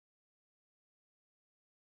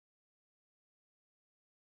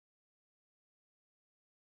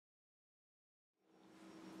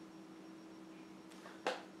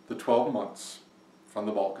the 12 months from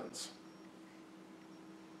the Balkans.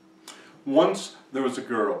 Once there was a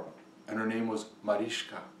girl, and her name was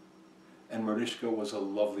Mariška. And Mariška was a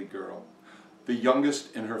lovely girl, the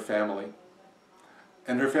youngest in her family.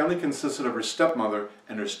 And her family consisted of her stepmother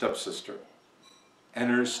and her stepsister. And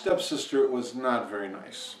her stepsister was not very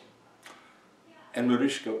nice. And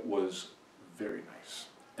Mariška was very nice,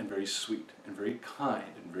 and very sweet, and very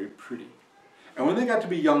kind, and very pretty. And when they got to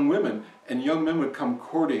be young women, and young men would come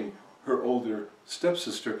courting her older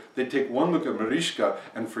stepsister, they'd take one look at Mariška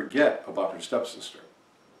and forget about her stepsister.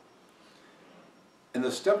 And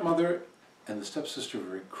the stepmother and the stepsister were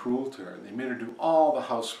very cruel to her. They made her do all the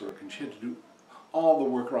housework, and she had to do all the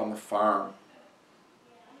work around the farm.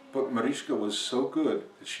 But Mariška was so good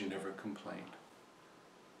that she never complained.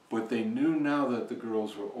 But they knew now that the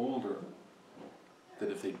girls were older, that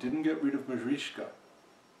if they didn't get rid of Mariška,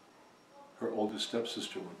 her older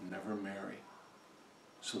stepsister would never marry.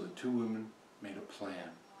 So the two women made a plan.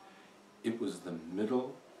 It was the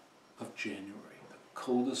middle of January, the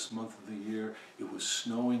coldest month of the year. It was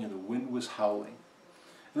snowing and the wind was howling.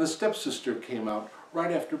 And the stepsister came out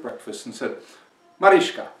right after breakfast and said,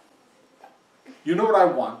 "Mariška, you know what I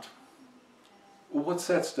want?" "Well, what's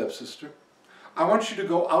that, stepsister?" "I want you to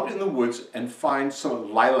go out in the woods and find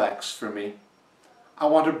some lilacs for me. I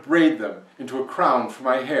want to braid them into a crown for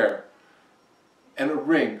my hair and a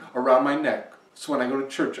ring around my neck, so when I go to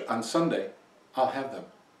church on Sunday, I'll have them."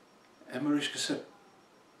 And Mariška said,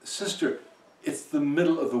 "Sister, it's the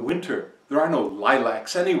middle of the winter. There are no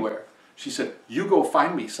lilacs anywhere." She said, "You go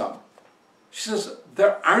find me some." She says,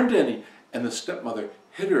 "There aren't any." And the stepmother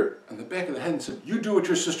hit her on the back of the head and said, "You do what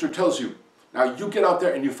your sister tells you. Now you get out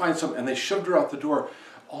there and you find some." And they shoved her out the door.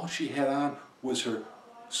 All she had on was her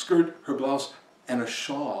skirt, her blouse, and a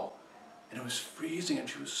shawl. And it was freezing and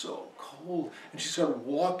she was so cold. And she started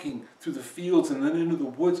walking through the fields and then into the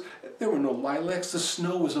woods. There were no lilacs. The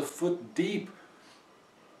snow was a foot deep.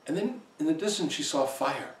 And then in the distance she saw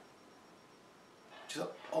fire. She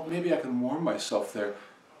thought, "Oh, maybe I can warm myself there."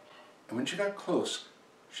 And when she got close,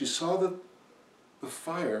 she saw that the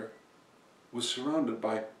fire was surrounded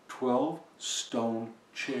by 12 stone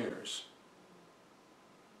chairs.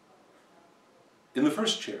 In the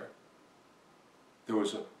first chair, there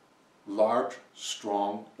was a large,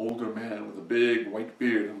 strong, older man with a big white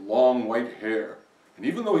beard and long white hair. And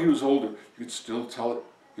even though he was older, you could still tell it,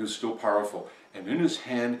 he was still powerful. And in his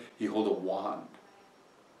hand, he held a wand.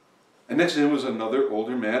 And next to him was another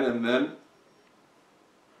older man, and then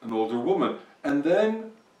an older woman, and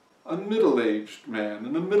then a middle-aged man,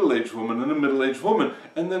 and a middle-aged woman, and a middle-aged woman,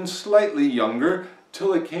 and then slightly younger,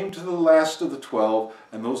 till it came to the last of the 12,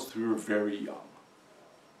 and those three were very young.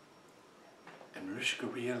 And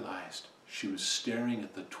Mariška realized she was staring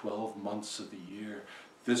at the 12 months of the year.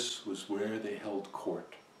 This was where they held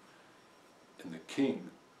court. And the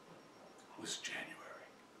king was January.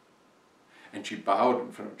 And she bowed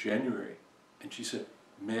in front of January, and she said,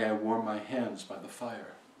 "May I warm my hands by the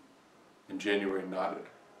fire?" And January nodded.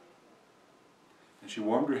 And she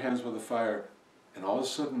warmed her hands by the fire, and all of a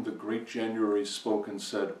sudden the great January spoke and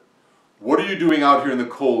said, "What are you doing out here in the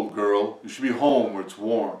cold, girl? You should be home where it's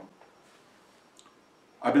warm."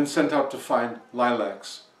 "I've been sent out to find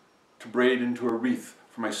lilacs, to braid into a wreath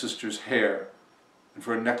for my sister's hair, and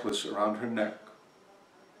for a necklace around her neck."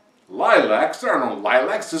 "Lilacs? There are no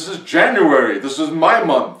lilacs. This is January. This is my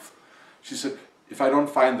month." She said, "If I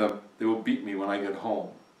don't find them, they will beat me when I get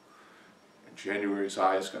home." And January's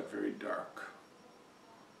eyes got very dark.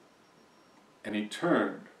 And he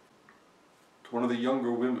turned to one of the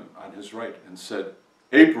younger women on his right and said,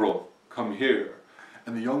 "April, come here."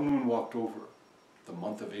 And the young woman walked over, the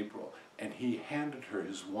month of April, and he handed her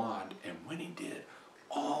his wand, and when he did,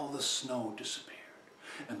 all the snow disappeared,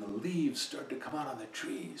 and the leaves started to come out on the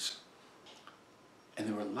trees, and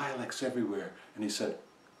there were lilacs everywhere, and he said,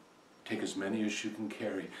 "Take as many as you can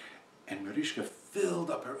carry." And Mariška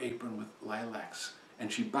filled up her apron with lilacs,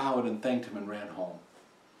 and she bowed and thanked him and ran home.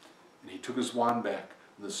 And he took his wand back,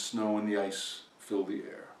 and the snow and the ice filled the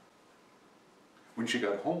air. When she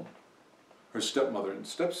got home, her stepmother and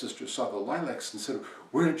stepsister saw the lilacs and said,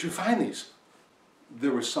 "Where did you find these?"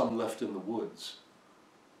 "There were some left in the woods."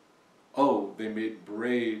 "Oh, they made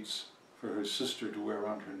braids for her sister to wear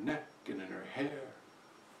around her neck and in her hair."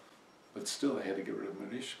 But still they had to get rid of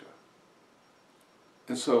Mariška.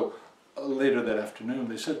 And so later that afternoon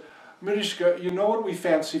they said, "Mariška, you know what we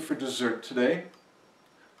fancy for dessert today?"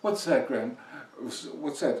 "What's that,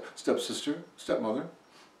 what's that, stepsister, stepmother?"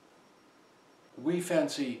 "We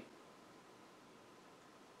fancy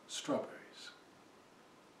strawberries."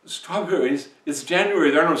 "Strawberries? It's January.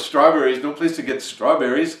 There are no strawberries. No place to get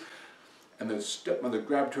strawberries." And the stepmother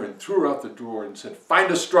grabbed her and threw her out the door and said,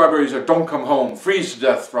 "Find us strawberries or don't come home. Freeze to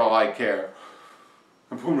death for all I care."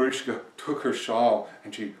 And poor Mariska took her shawl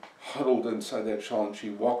and she huddled inside that shawl and she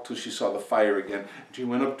walked till she saw the fire again. And she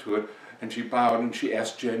went up to it and she bowed and she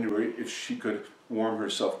asked January if she could warm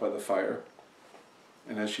herself by the fire.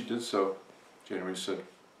 And as she did so, January said,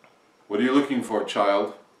 "What are you looking for,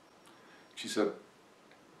 child?" She said,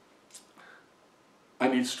 "I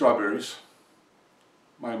need strawberries.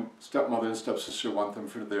 My stepmother and stepsister want them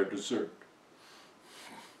for their dessert."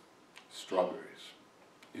 Strawberries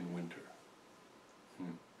in winter.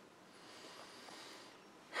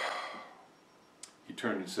 He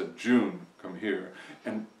turned and said, "June, come here."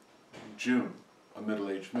 And June, a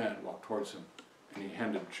middle-aged man, walked towards him, and he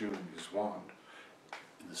handed June his wand.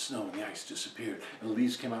 And the snow and the ice disappeared, and the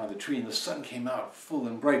leaves came out of the tree, and the sun came out full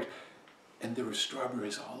and bright, and there were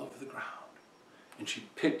strawberries all over the ground. And she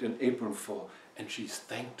picked an apronful, and she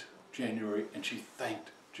thanked January, and she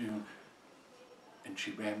thanked June, and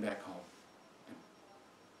she ran back home. And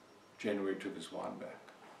January took his wand back.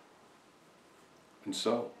 And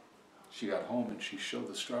so she got home, and she showed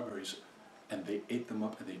the strawberries, and they ate them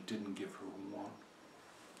up, and they didn't give her one.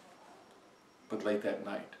 But late that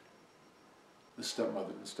night, the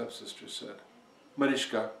stepmother and the stepsister said,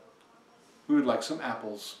 "Mariska, we would like some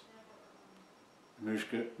apples." And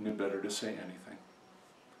Mariska knew better to say anything.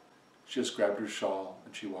 She just grabbed her shawl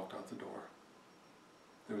and she walked out the door.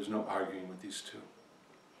 There was no arguing with these two.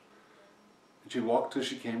 And she walked till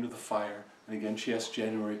she came to the fire, and again she asked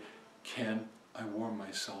January, "Can I warm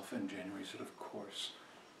myself?" And January said, "Of course."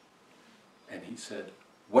 And he said,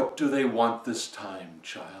 "What do they want this time,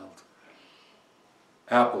 child?"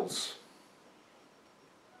 "Apples."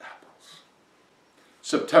 "Apples."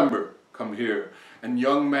 "September, come here." And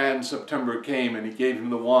young man September came, and he gave him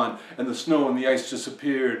the wand, and the snow and the ice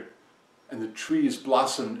disappeared, and the trees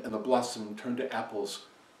blossomed, and the blossom turned to apples.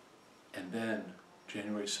 And then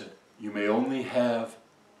January said, "You may only have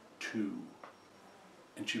 2.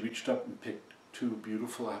 And she reached up and picked 2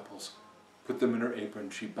 beautiful apples, put them in her apron,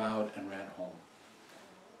 she bowed and ran home.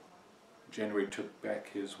 January took back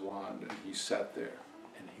his wand, and he sat there,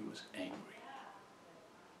 and he was angry.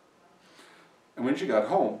 And when she got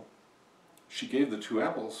home, she gave the 2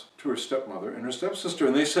 apples to her stepmother and her stepsister,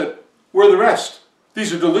 and they said, "Where are the rest?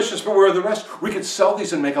 These are delicious, but where are the rest? We could sell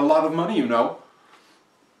these and make a lot of money, you know."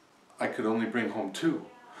 "I could only bring home 2.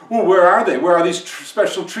 "Well, where are they? Where are these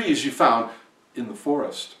special trees you found?" "In the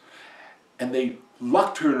forest." And they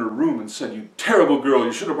locked her in her room and said, "You terrible girl,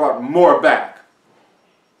 you should have brought more back."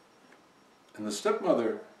 And the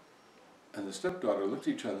stepmother and the stepdaughter looked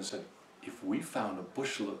at each other and said, "If we found a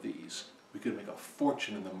bushel of these, we could make a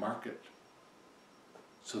fortune in the market."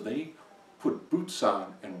 So they put boots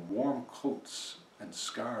on and warm coats and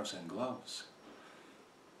scarves and gloves.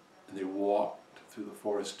 And they walked through the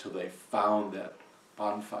forest till they found that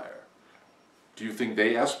bonfire. Do you think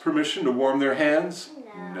they asked permission to warm their hands?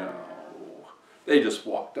 No. They just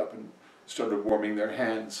walked up and started warming their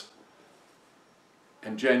hands.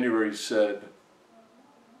 And January said,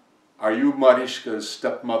 "Are you Mariska's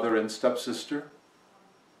stepmother and stepsister?"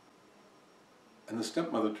 And the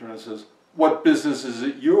stepmother turned and says, "What business is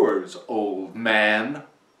it yours, old man?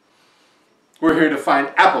 We're here to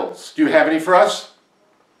find apples. Do you have any for us?"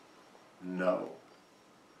 "No."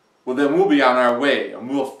 "Well, then we'll be on our way and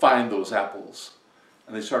we'll find those apples."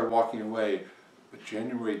 And they started walking away, but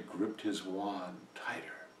January gripped his wand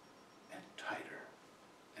tighter and tighter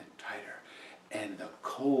and tighter. And the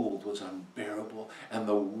cold was unbearable, and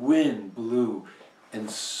the wind blew,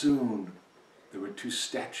 and soon there were 2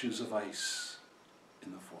 statues of ice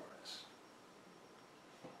in the forest.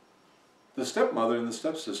 The stepmother and the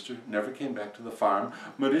stepsister never came back to the farm.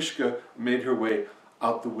 Mariska made her way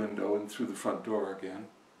out the window and through the front door again.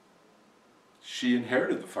 She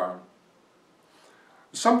inherited the farm.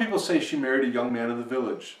 Some people say she married a young man in the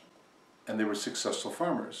village, and they were successful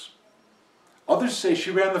farmers. Others say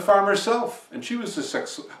she ran the farm herself, and she was a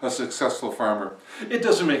successful farmer. It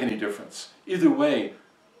doesn't make any difference. Either way,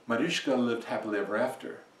 Mariska lived happily ever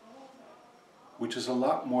after, which is a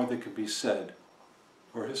lot more that could be said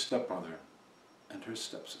for his stepmother and her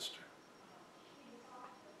stepsister.